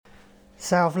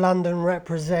South London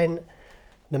represent.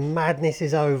 The madness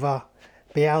is over.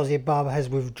 Beelzebub has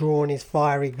withdrawn his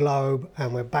fiery globe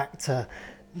and we're back to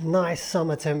nice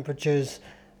summer temperatures.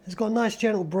 It's got a nice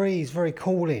gentle breeze, very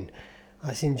cooling.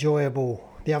 It's enjoyable.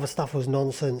 The other stuff was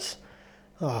nonsense.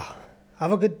 Have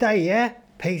a good day, yeah?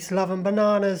 Peace, love and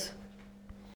bananas.